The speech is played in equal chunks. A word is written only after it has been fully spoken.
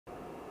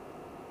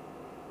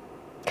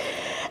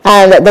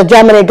And the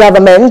Germany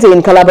government,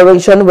 in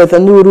collaboration with the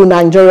Nuru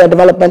Nigeria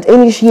Development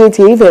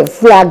Initiative, have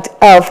flagged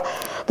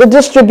off the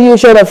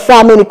distribution of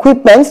farming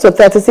equipment to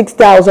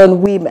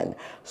 36,000 women.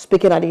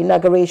 Speaking at the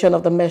inauguration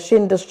of the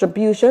machine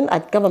distribution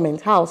at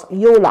Government House,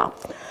 Yola,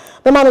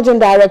 the managing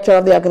director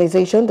of the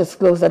organization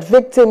disclosed that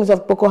victims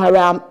of Boko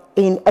Haram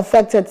in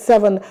affected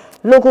 7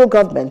 local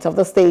governments of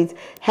the state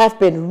have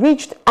been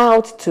reached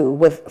out to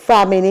with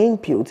farming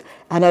input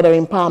and other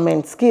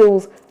empowerment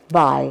skills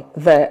by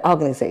the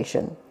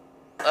organization.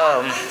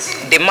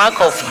 The mark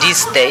of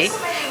this day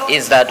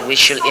is that we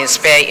should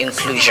inspire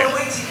inclusion.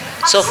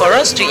 So for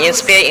us to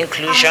inspire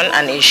inclusion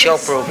and ensure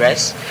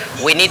progress,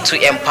 we need to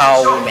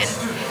empower women.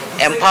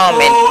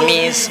 Empowerment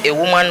means a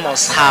woman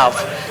must have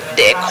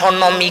the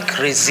economic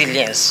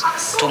resilience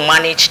to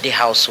manage the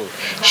household.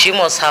 She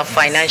must have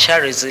financial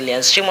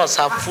resilience. She must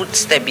have food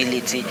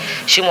stability.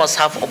 She must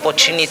have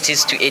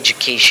opportunities to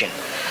education.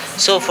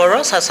 So for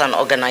us as an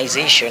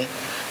organization,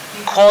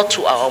 core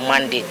to our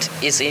mandate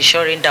is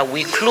ensuring that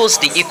we close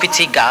the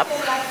equity gap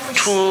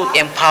through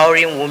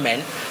empowering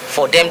women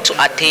for them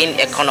to attain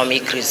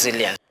economic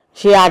resilience.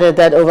 She added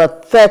that over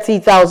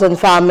 30,000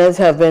 farmers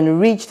have been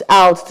reached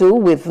out to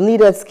with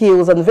needed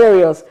skills and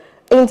various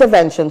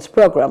interventions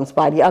programs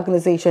by the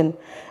organization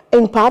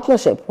in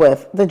partnership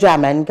with the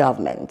German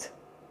government.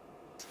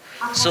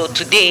 So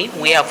today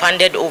we have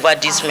handed over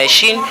this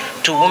machine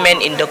to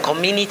women in the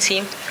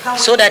community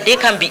so that they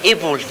can be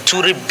able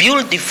to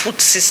rebuild the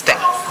food system.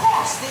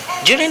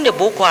 During the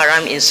Boko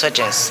Haram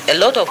insurgents, a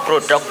lot of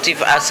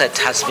productive asset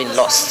has been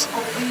lost.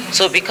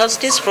 So because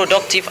this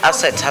productive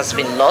asset has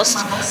been lost,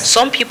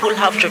 some people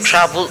have to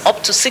travel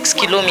up to 6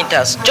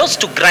 kilometers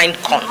just to grind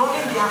corn.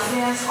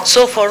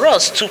 So for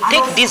us to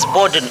take this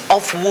burden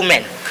off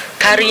women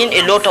carrying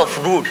a lot of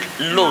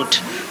load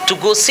to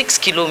go 6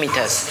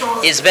 kilometers,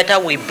 is better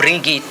we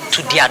bring it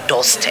to their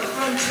doorstep.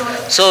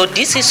 So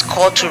this is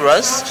core to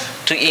us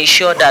to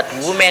ensure that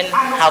women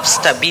have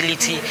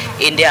stability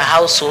in their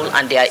household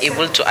and they are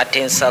able to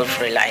attain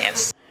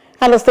self-reliance.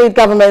 And the state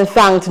government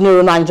thanked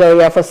Nuru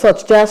Nigeria for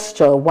such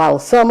gesture, while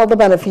some of the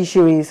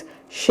beneficiaries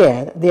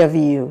shared their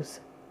views.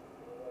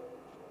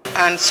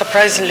 And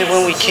surprisingly,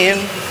 when we came,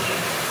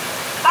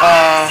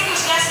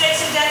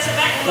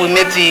 we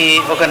met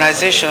the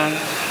organization,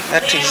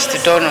 that is the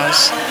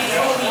donors,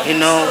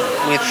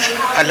 with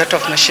a lot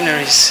of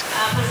machineries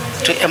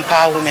to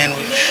empower women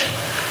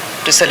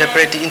to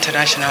celebrate the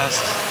International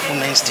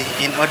Women's Day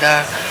in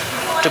order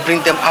to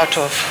bring them out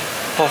of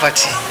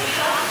poverty.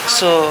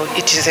 So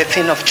it is a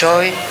thing of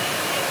joy.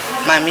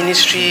 My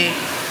ministry,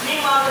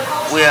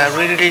 we are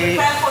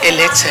really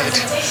elated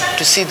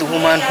to see the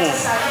womanhood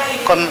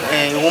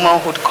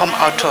come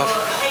out of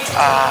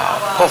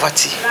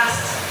poverty,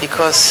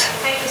 because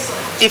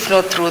if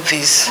not through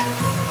this,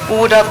 we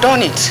would have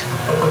done it,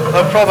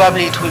 but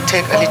probably it will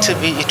take a little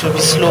bit, it will be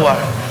slower.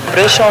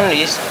 Operation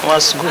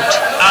was good,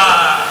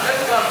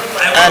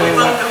 and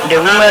the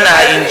women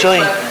are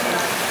enjoying.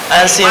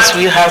 And since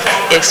we have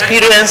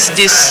experienced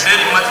this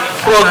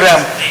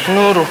program,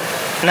 Nuru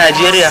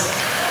Nigeria,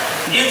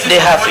 they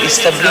have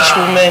established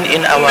women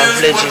in our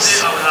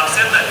villages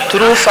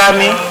through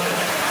farming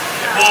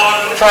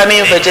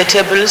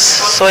vegetables,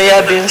 soya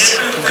beans,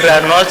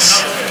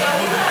 granules,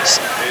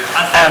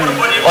 and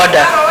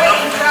other.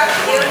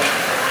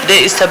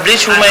 They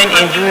establish women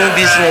in doing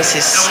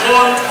businesses,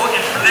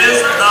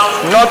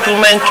 not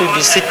women to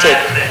be seated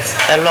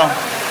alone.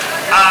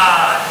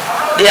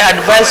 They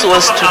advise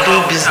us to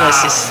do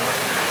businesses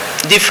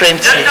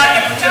differently,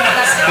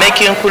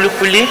 making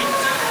kulikuli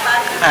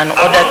and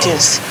other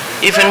things,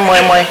 even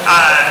moi moi.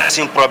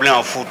 Same problem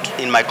of food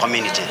in my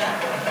community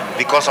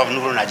because of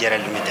Nuru Nigeria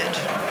Limited.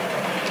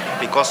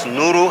 Because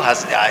Nuru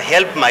has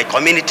helped my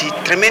community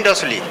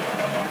tremendously.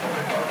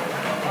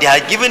 They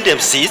have given them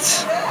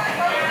seeds,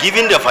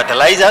 giving them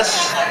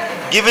fertilizers,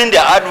 giving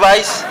them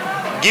advice,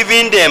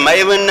 giving them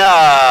even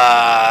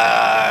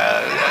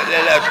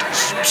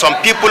some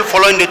people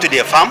following them to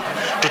their farm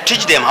to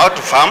teach them how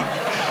to farm.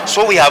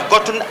 So we have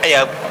gotten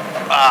a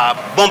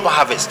bumper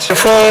harvest.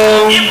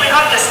 Before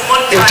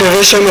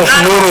intervention of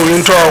Nuru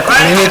into our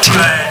community,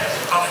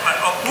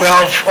 we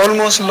have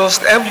almost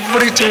lost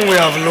everything we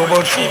have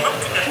labored for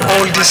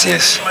all these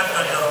years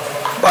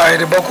by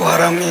the Boko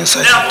Haram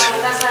insurgent.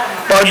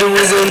 But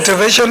with the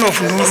intervention of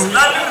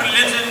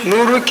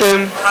Nuru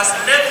came,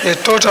 they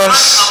taught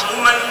us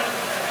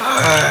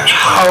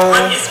how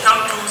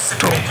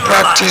to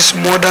practice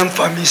modern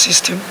farming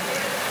system.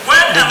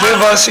 They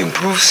gave us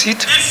improved seed,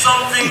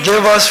 they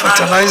gave us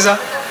fertilizer,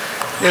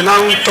 they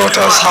now taught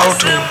us how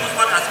to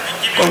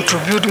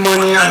contribute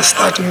money and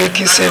start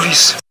making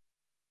service.